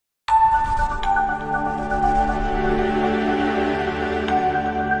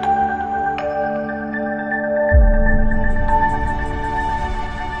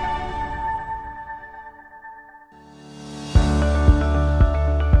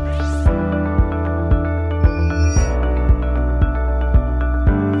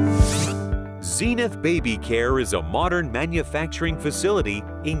Zenith Baby Care is a modern manufacturing facility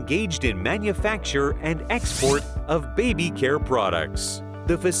engaged in manufacture and export of baby care products.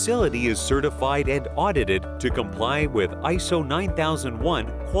 The facility is certified and audited to comply with ISO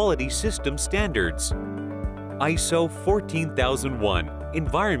 9001 Quality System Standards, ISO 14001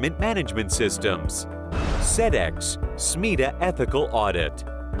 Environment Management Systems, SEDEX SMETA Ethical Audit,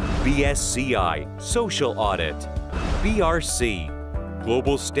 BSCI Social Audit, BRC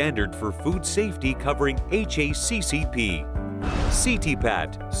Global Standard for Food Safety covering HACCP,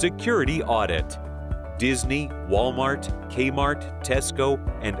 CTPAT Security Audit, Disney, Walmart, Kmart, Tesco,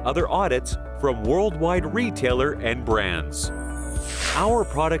 and other audits from worldwide retailer and brands. Our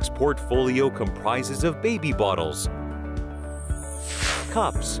products portfolio comprises of baby bottles,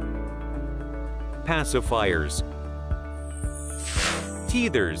 cups, pacifiers,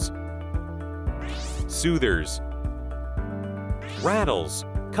 teethers, soothers, rattles,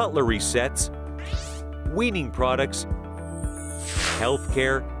 cutlery sets, weaning products,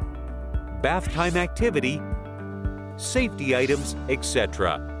 healthcare, bath time activity, safety items,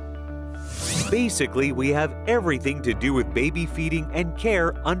 etc. Basically, we have everything to do with baby feeding and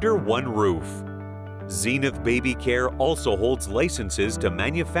care under one roof. Zenith Baby Care also holds licenses to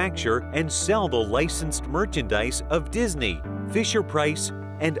manufacture and sell the licensed merchandise of Disney, Fisher-Price,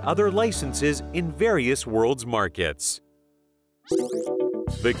 and other licenses in various world's markets.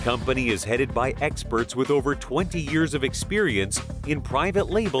 The company is headed by experts with over 20 years of experience in private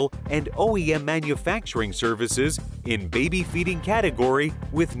label and OEM manufacturing services in baby feeding category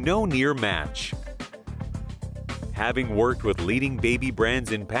with no near match. Having worked with leading baby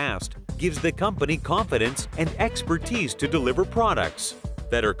brands in past gives the company confidence and expertise to deliver products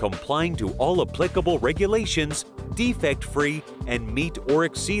that are complying to all applicable regulations, defect-free, and meet or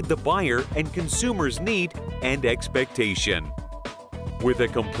exceed the buyer and consumer's need and expectation. With a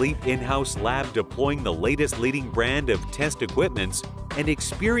complete in-house lab deploying the latest leading brand of test equipments, an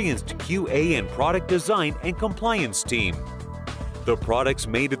experienced QA and product design and compliance team, the products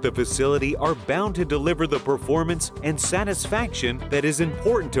made at the facility are bound to deliver the performance and satisfaction that is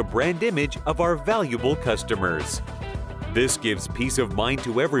important to brand image of our valuable customers. This gives peace of mind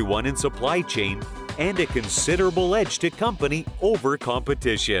to everyone in supply chain and a considerable edge to company over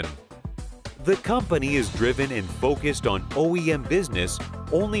competition. The company is driven and focused on OEM business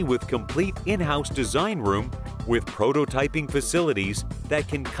only with complete in-house design room with prototyping facilities that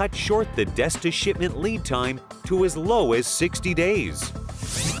can cut short the desk-to-shipment lead time to as low as 60 days.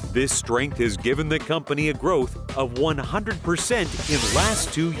 This strength has given the company a growth of 100% in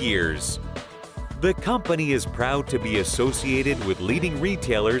last 2 years. The company is proud to be associated with leading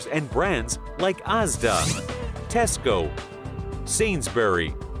retailers and brands like Asda, Tesco,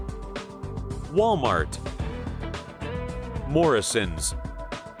 Sainsbury, Walmart, Morrisons,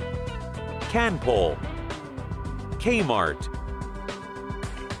 Canpol, Kmart,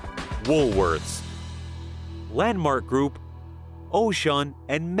 Woolworths, Landmark Group, Auchan,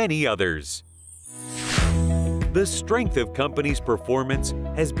 and many others. The strength of company's performance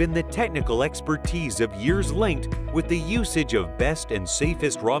has been the technical expertise of years linked with the usage of best and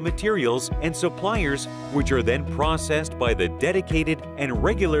safest raw materials and suppliers, which are then processed by the dedicated and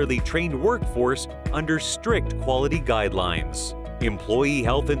regularly trained workforce under strict quality guidelines. Employee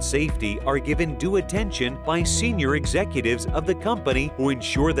health and safety are given due attention by senior executives of the company who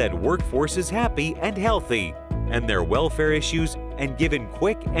ensure that workforce is happy and healthy, and their welfare issues and given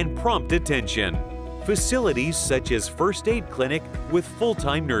quick and prompt attention. Facilities such as first aid clinic with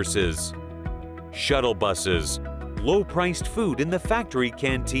full-time nurses, shuttle buses, low-priced food in the factory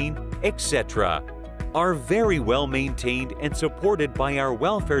canteen, etc. are very well maintained and supported by our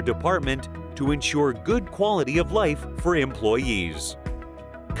welfare department to ensure good quality of life for employees.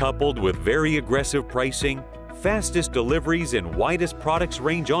 Coupled with very aggressive pricing, fastest deliveries and widest products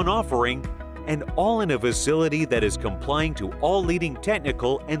range on offering, and all in a facility that is complying to all leading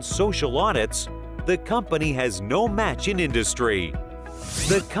technical and social audits, the company has no match in industry.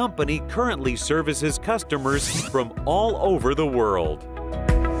 The company currently services customers from all over the world.